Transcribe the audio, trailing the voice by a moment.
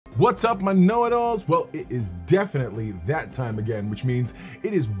What's up, my know-it-alls? Well, it is definitely that time again, which means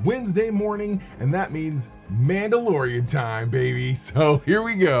it is Wednesday morning, and that means Mandalorian time, baby. So here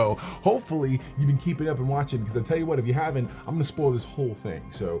we go. Hopefully you've been keeping up and watching, because I'll tell you what, if you haven't, I'm gonna spoil this whole thing.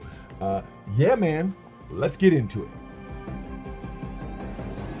 So yeah, man, let's get into it.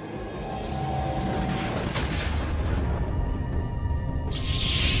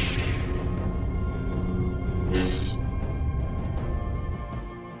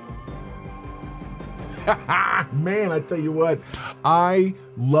 Man, I tell you what, I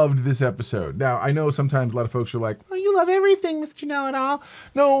loved this episode. Now, I know sometimes a lot of folks are like, well, you love everything, Mr. Know-It-All.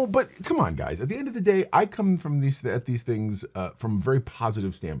 No, but come on, guys. At the end of the day, I come from these things from a very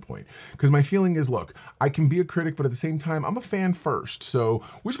positive standpoint. Because my feeling is, look, I can be a critic, but at the same time, I'm a fan first. So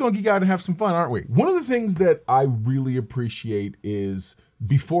we're just going to geek out and have some fun, aren't we? One of the things that I really appreciate is,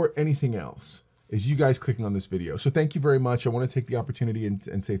 before anything else, is you guys clicking on this video. So thank you very much. I want to take the opportunity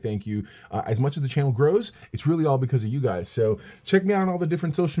and say thank you. As much as the channel grows, it's really all because of you guys. So check me out on all the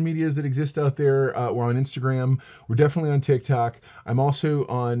different social medias that exist out there. We're on Instagram. We're definitely on TikTok. I'm also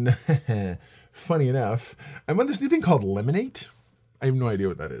on, funny enough, I'm on this new thing called Lemonade. I have no idea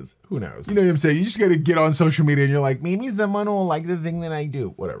what that is. Who knows? You know what I'm saying? You just got to get on social media and you're like, maybe someone will like the thing that I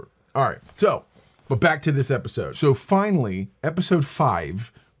do. Whatever. All right. So, but back to this episode. So finally, episode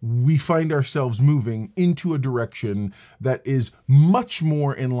 5, we find ourselves moving into a direction that is much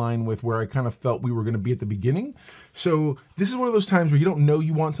more in line with where I kind of felt we were going to be at the beginning. So this is one of those times where you don't know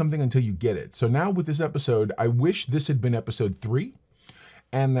you want something until you get it. So now with this episode, I wish this had been episode 3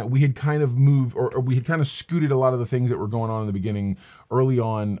 and that we had kind of moved, or we had kind of scooted a lot of the things that were going on in the beginning early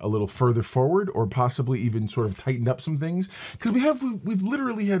on a little further forward, or possibly even sort of tightened up some things. Because we've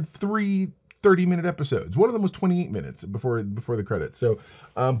literally had 3 30-minute episodes. One of them was 28 minutes before the credits. So,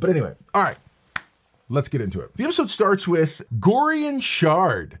 but anyway, all right, let's get into it. The episode starts with Gorian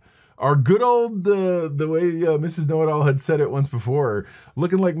Shard, our good old, the way Mrs. Know-It-All had said it once before,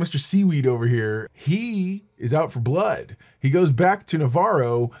 looking like Mr. Seaweed over here. He is out for blood. He goes back to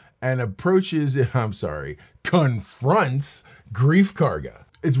Navarro and confronts Greef Karga.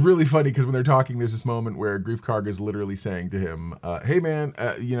 It's really funny because when they're talking, there's this moment where Greef Karga is literally saying to him, hey man,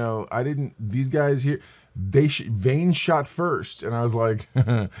 you know, these guys here, Vane shot first. And I was like,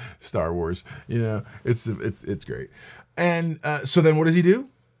 Star Wars, you know, it's great. And so then what does he do?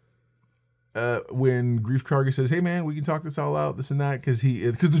 When Greef Karga says, hey man, we can talk this all out, this and that, because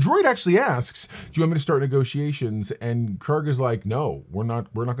the droid actually asks, do you want me to start negotiations? And Karga's like, no, we're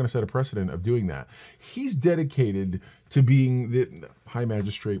not going to set a precedent of doing that. He's dedicated to being the high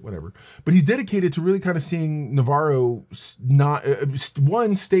magistrate, whatever, but he's dedicated to really kind of seeing Navarro not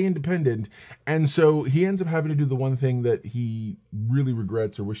stay independent. And so he ends up having to do the one thing that he really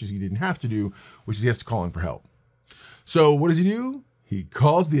regrets or wishes he didn't have to do, which is he has to call in for help. So what does he do? He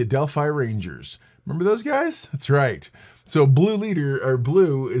calls the Adelphi Rangers. Remember those guys? That's right. So Blue Leader, or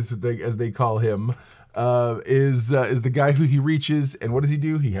Blue is as they call him, is the guy who he reaches. And what does he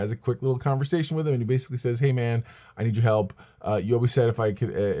do? He has a quick little conversation with him, and he basically says, "Hey man, I need your help. You always said if I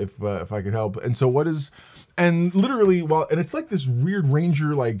could help." And so and literally, and it's like this weird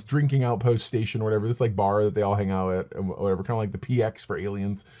ranger like drinking outpost station or whatever. This like bar that they all hang out at, or whatever, kind of like the PX for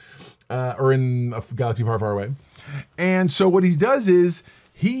aliens, or in a galaxy far, far away. And so what he does is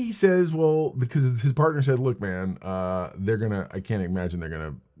he says, well, because his partner said, look, man, I can't imagine they're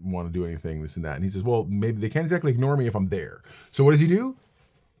going to want to do anything, this and that. And he says, well, maybe they can't exactly ignore me if I'm there. So what does he do?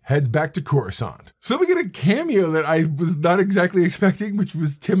 Heads back to Coruscant. So we get a cameo that I was not exactly expecting, which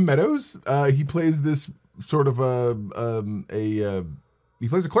was Tim Meadows. He plays this sort of he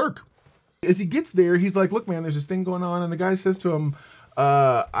plays a clerk. As he gets there, he's like, look, man, there's this thing going on. And the guy says to him,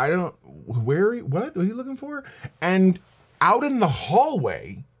 what are you looking for? And out in the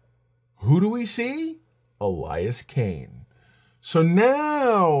hallway, who do we see? Elias Kane. So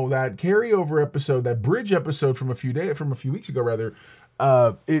now that carryover episode, that bridge episode from a few weeks ago, rather,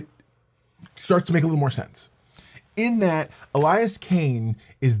 it starts to make a little more sense. In that Elias Kane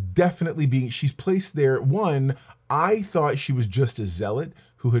is definitely she's placed there. One, I thought she was just a zealot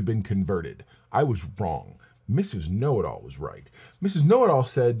who had been converted. I was wrong. Mrs. Know-It-All was right. Mrs. Know-It-All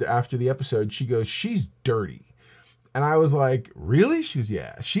said after the episode, she goes, she's dirty. And I was like, really? She goes,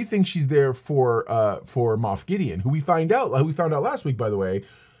 yeah. She thinks she's there for Moff Gideon, who we found out last week, by the way,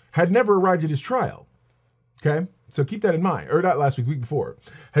 had never arrived at his trial. Okay? So keep that in mind. Or not last week, week before.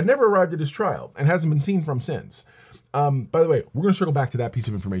 Had never arrived at his trial and hasn't been seen from since. By the way, we're going to circle back to that piece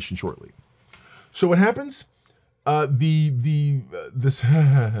of information shortly. So what happens? This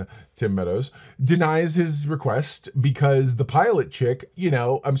Tim Meadows denies his request because the pilot chick,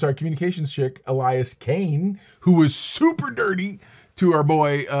 communications chick, Elias Kane, who was super dirty to our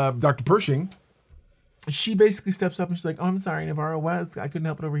boy, Dr. Pershing, she basically steps up and she's like, oh, I'm sorry, Navarro was, I couldn't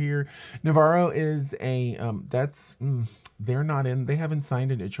help it over here. Navarro is a, they're not in, they haven't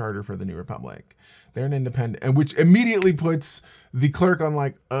signed a charter for the New Republic. They're an independent, and which immediately puts the clerk on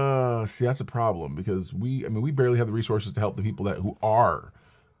like, see, that's a problem because we barely have the resources to help the people who are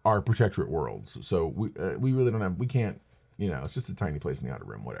our protectorate worlds. So we really don't have, we can't, it's just a tiny place in the Outer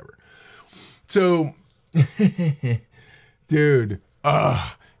Rim, whatever. So, dude,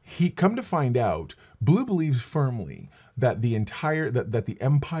 he come to find out, Blue believes firmly that the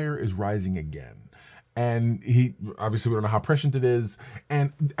Empire is rising again. And he, obviously we don't know how prescient it is.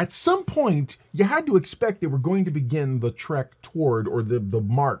 And at some point, you had to expect they were going to begin the trek toward, or the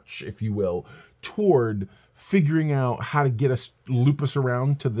march, if you will, toward figuring out how to get us, loop us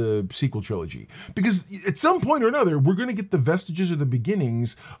around to the sequel trilogy. Because at some point or another, we're going to get the vestiges or the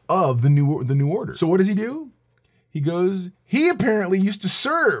beginnings of the new order. So what does he do? He apparently used to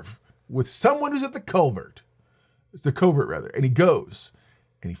serve with someone who's at the covert. It's the covert rather. And he goes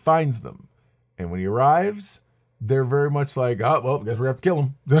and he finds them. And when he arrives, they're very much like, oh, well, I guess we have to kill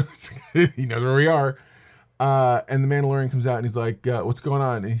him. He knows where we are. And the Mandalorian comes out and he's like, what's going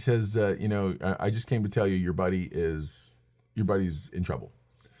on? And he says, I just came to tell you your buddy's in trouble.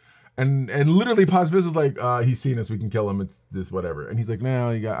 And literally Paz Vizsla is like, he's seen us, we can kill him, it's this, whatever. And he's like,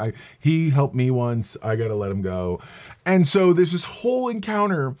 no, he helped me once, I gotta let him go. And so there's this whole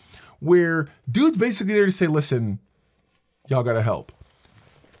encounter where dude's basically there to say, listen, y'all gotta help.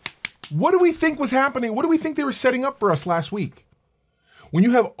 What do we think was happening? What do we think they were setting up for us last week? When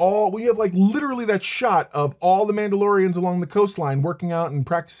you have like literally that shot of all the Mandalorians along the coastline working out and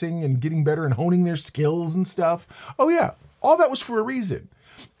practicing and getting better and honing their skills and stuff. Oh yeah, all that was for a reason.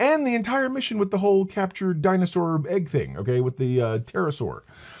 And the entire mission with the whole captured dinosaur egg thing, okay, with the pterosaur.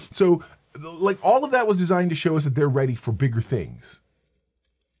 So like all of that was designed to show us that they're ready for bigger things.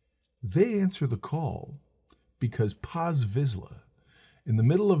 They answer the call because Paz Vizsla, in the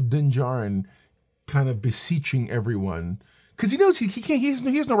middle of Din Djarin kind of beseeching everyone, because he knows he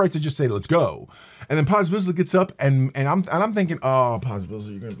has no right to just say, let's go. And then Paz Vizsla gets up and I'm thinking, oh, Paz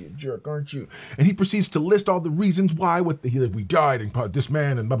Vizsla, you're going to be a jerk, aren't you? And he proceeds to list all the reasons why, we died and this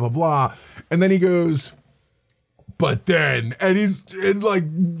man and blah, blah, blah. And then he goes, but then, and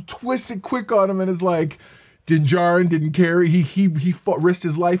like twists it quick on him and is like, Din Djarin didn't care. He risked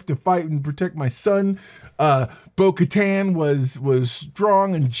his life to fight and protect my son. Bo-Katan was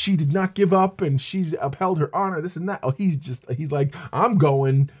strong and she did not give up and she's upheld her honor, this and that. Oh, he's like, I'm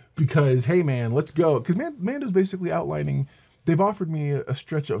going because, hey man, let's go. Because Mando's basically outlining, they've offered me a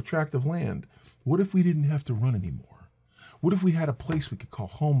stretch of tract of land. What if we didn't have to run anymore? What if we had a place we could call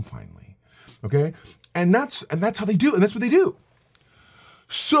home finally? Okay? And that's how they do, and that's what they do.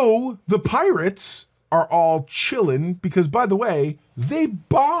 So the pirates are all chilling because, by the way, they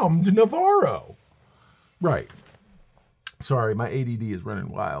bombed Navarro. Right. Sorry, my ADD is running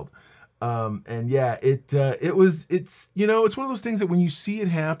wild. And yeah, it's one of those things that when you see it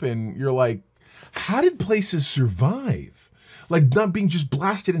happen, you're like, how did places survive? Like not being just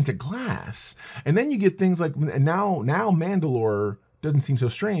blasted into glass. And then you get things like, and now Mandalore doesn't seem so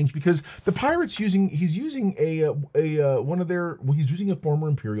strange because the pirate's he's using a former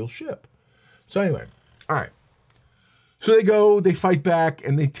Imperial ship. So anyway, all right. So they fight back,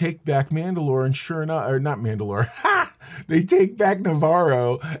 and they take back Mandalore, and sure enough, or not Mandalore, they take back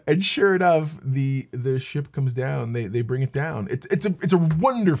Navarro, and sure enough, the ship comes down. They bring it down. It's a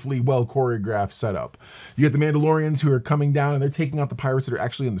wonderfully well choreographed setup. You get the Mandalorians who are coming down, and they're taking out the pirates that are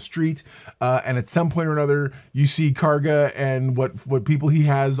actually in the street. And at some point or another, you see Karga and what people he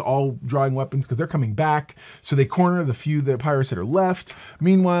has all drawing weapons because they're coming back. So they corner the pirates that are left.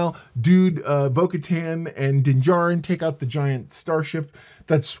 Meanwhile, Bo-Katan and Din Djarin take out the giant starship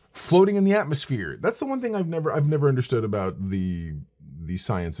that's floating in the atmosphere. That's the one thing I've never understood about the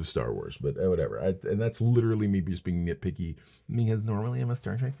science of Star Wars, but whatever. And that's literally me just being nitpicky because normally I'm a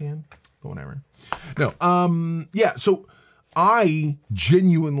Star Trek fan, but whatever. No, yeah. So I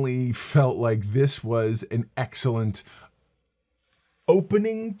genuinely felt like this was an excellent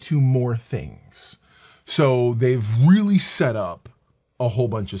opening to more things. So they've really set up a whole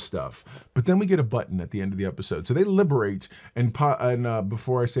bunch of stuff, but then we get a button at the end of the episode. So they liberate, and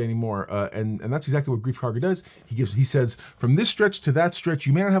before I say any more, and that's exactly what Greef Karga does. He says, from this stretch to that stretch,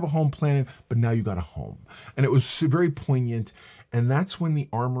 you may not have a home planet, but now you got a home. And it was very poignant. And that's when the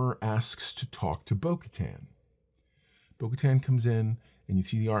armorer asks to talk to Bo-Katan. Bo-Katan comes in, and you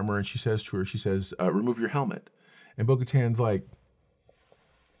see the armorer, and she says, remove your helmet. And Bo-Katan's like,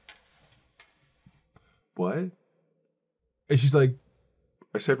 what? And she's like,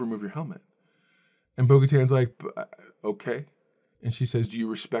 I said remove your helmet. And Bo-Katan's like, okay. And she says, do you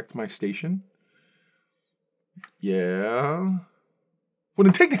respect my station? Yeah. Well,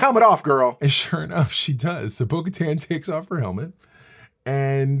 then take the helmet off, girl. And sure enough, she does. So Bo-Katan takes off her helmet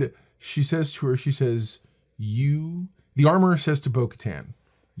and she says to her, she says, the armorer says to Bo-Katan,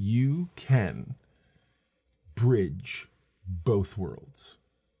 you can bridge both worlds.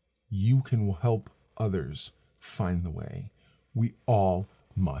 You can help others find the way. We all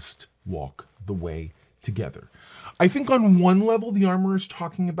must walk the way together. I think on one level, the armorer is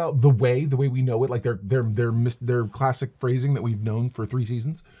talking about the way we know it, like their classic phrasing that we've known for 3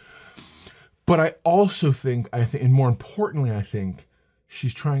 seasons. But I also think, and more importantly, I think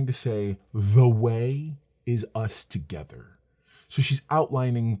she's trying to say the way is us together. So she's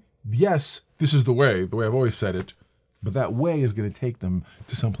outlining, yes, this is the way I've always said it, but that way is going to take them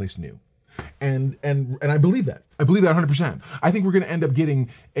to someplace new. And I believe that. I believe that 100%. I think we're going to end up getting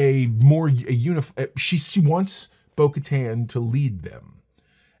a she wants Bo-Katan to lead them.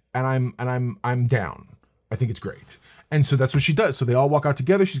 And I'm down. I think it's great. And so that's what she does. So they all walk out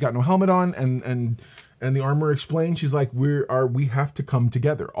together. She's got no helmet on, and the armorer explains, she's like, we have to come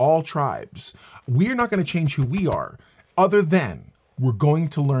together, all tribes. We're not going to change who we are, other than we're going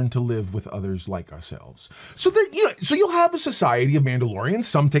to learn to live with others like ourselves. So that, so you'll have a society of Mandalorians.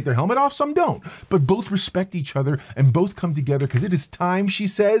 Some take their helmet off, some don't. But both respect each other and both come together because it is time, she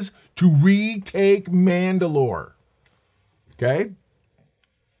says, to retake Mandalore. Okay?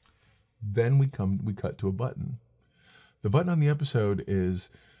 Then we cut to a button. The button on the episode is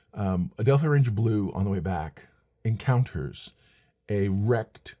Adelphi Ranger Blue on the way back encounters a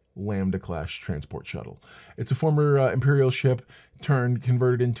wrecked Lambda-class transport shuttle. It's a former Imperial ship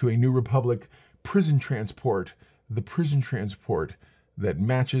converted into a New Republic prison transport. The prison transport that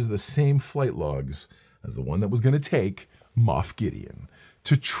matches the same flight logs as the one that was going to take Moff Gideon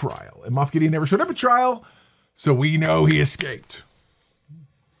to trial. And Moff Gideon never showed up at trial, so we know he escaped.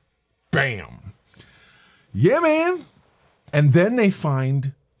 Bam. Yeah, man. And then they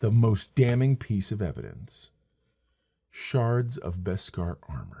find the most damning piece of evidence. Shards of Beskar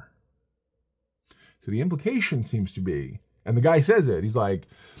armor. So the implication seems to be, and the guy says it, he's like,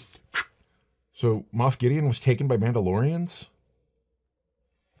 so Moff Gideon was taken by Mandalorians?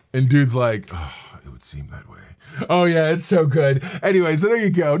 And dude's like, oh, it would seem that way. Oh yeah, it's so good. Anyway, so there you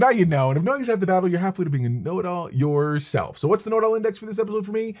go. Now you know. And if knowing is half the battle, you're halfway to being a know-it-all yourself. So what's the know-it-all index for this episode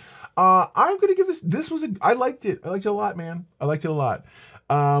for me? I'm going to give I liked it. I liked it a lot, man. I liked it a lot.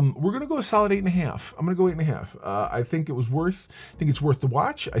 We're going to go a solid 8.5. I'm going to go 8.5. I think it's worth the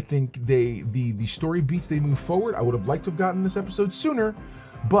watch. I think the story beats, they move forward. I would have liked to have gotten this episode sooner,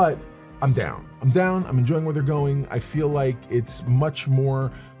 but I'm down. I'm enjoying where they're going. I feel like it's much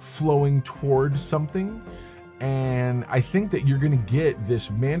more flowing towards something. And I think that you're going to get this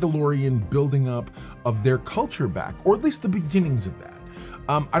Mandalorian building up of their culture back, or at least the beginnings of that.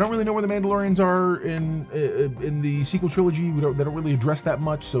 I don't really know where the Mandalorians are in the sequel trilogy. They don't really address that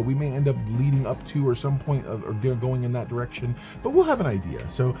much, so we may end up leading up to or some point or going in that direction. But we'll have an idea.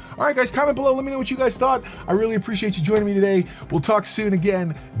 So, all right, guys, comment below. Let me know what you guys thought. I really appreciate you joining me today. We'll talk soon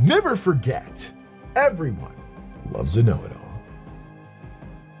again. Never forget, everyone loves a know-it-all.